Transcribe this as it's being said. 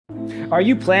Are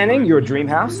you planning your dream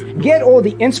house? Get all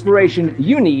the inspiration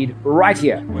you need right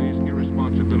here.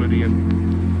 Irresponsibility and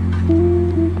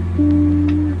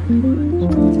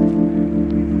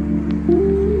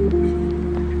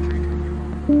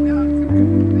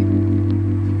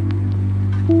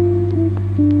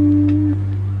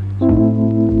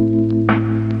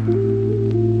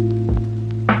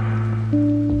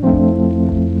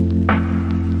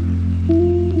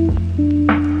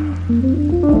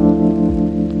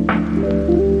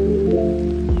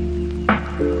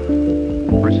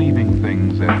perceiving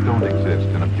things that don't exist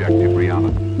in objective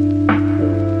reality.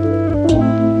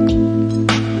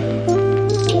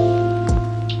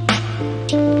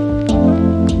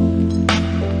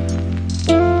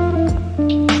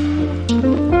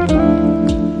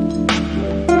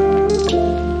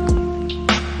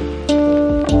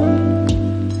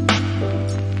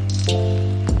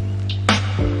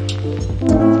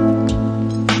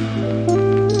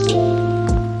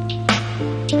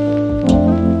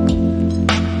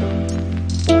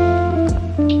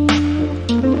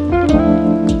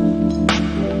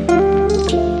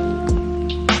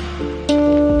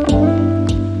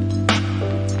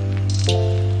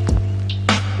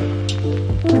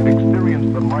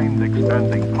 Experience the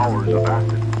mind-expanding powers of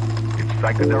acid. It's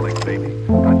psychedelic, baby.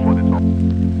 That's what it's all.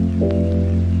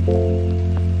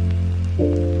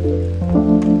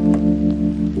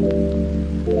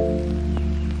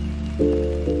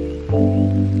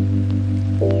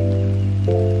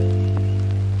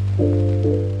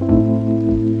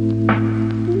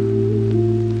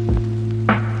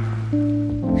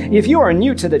 If you are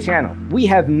new to the channel, we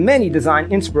have many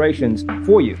design inspirations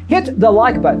for you. Hit the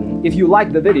like button if you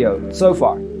like the video so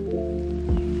far.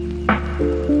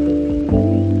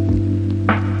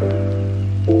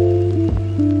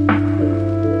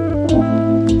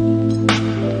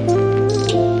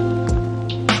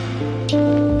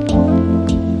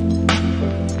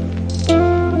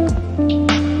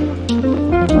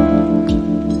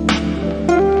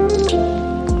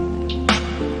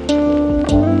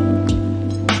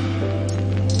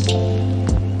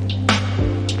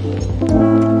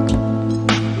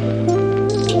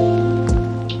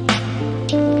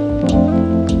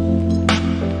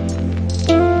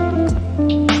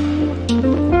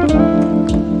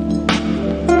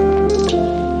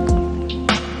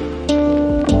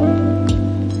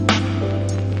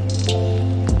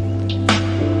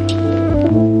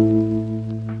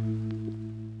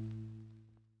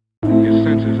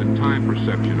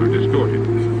 Perception are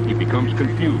distorted. He becomes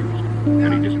confused,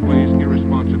 and he displays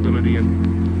irresponsibility and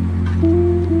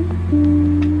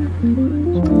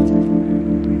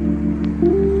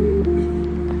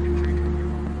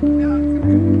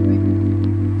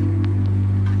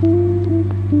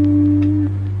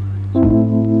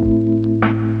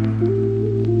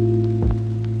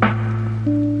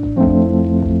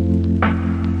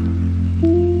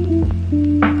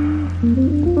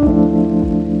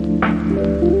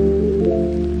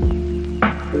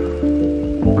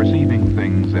perceiving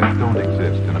things that don't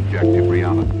exist in objective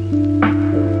reality.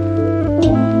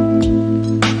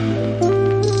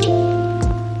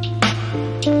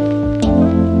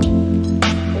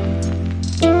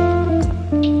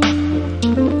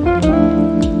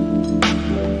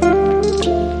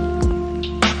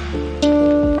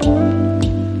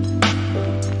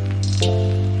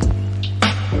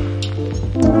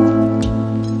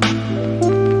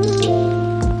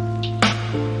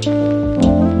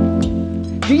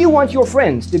 Do you want your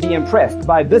friends to be impressed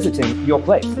by visiting your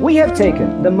place? We have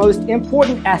taken the most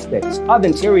important aspects of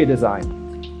interior design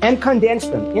and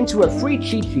condensed them into a free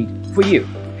cheat sheet for you.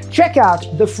 Check out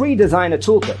the free designer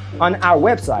toolkit on our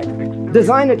website,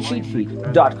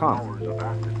 designercheatsheet.com.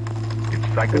 It's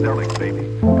psychedelic, baby.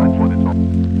 That's what it's all.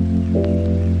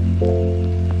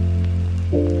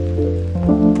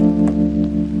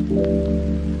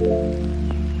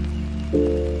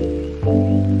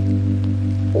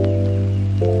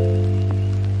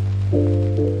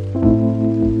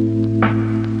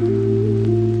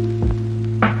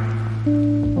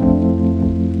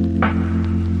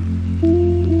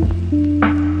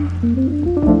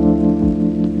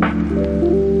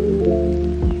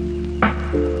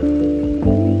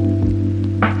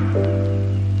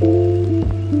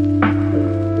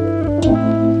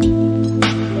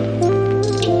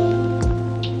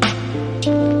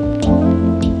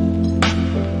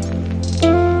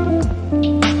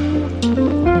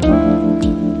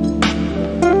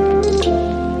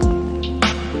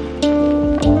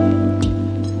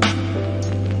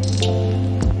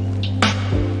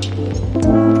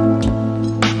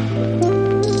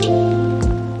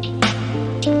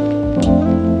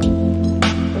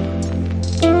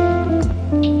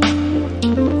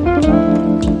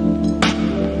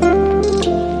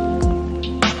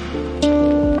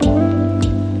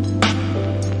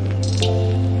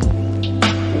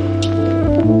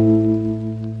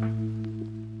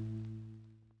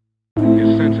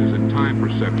 senses and time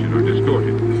perception are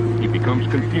distorted. He becomes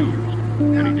confused,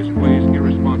 and he displays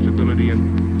irresponsibility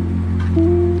and...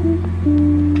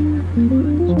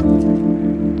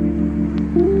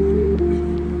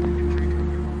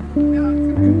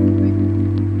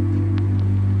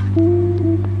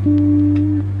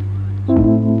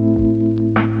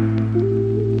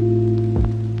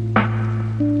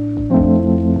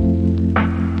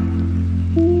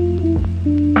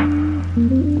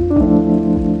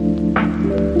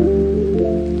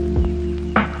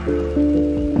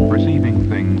 Perceiving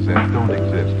things that don't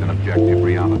exist in objective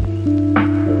reality.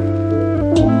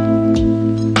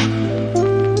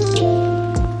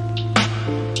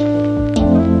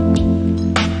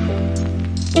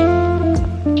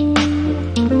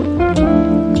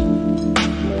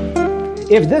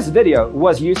 If this video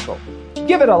was useful,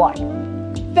 give it a like.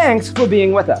 Thanks for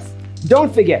being with us.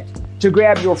 Don't forget to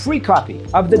grab your free copy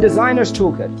of the Designer's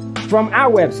Toolkit from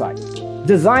our website,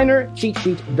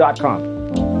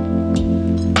 designercheatsheet.com.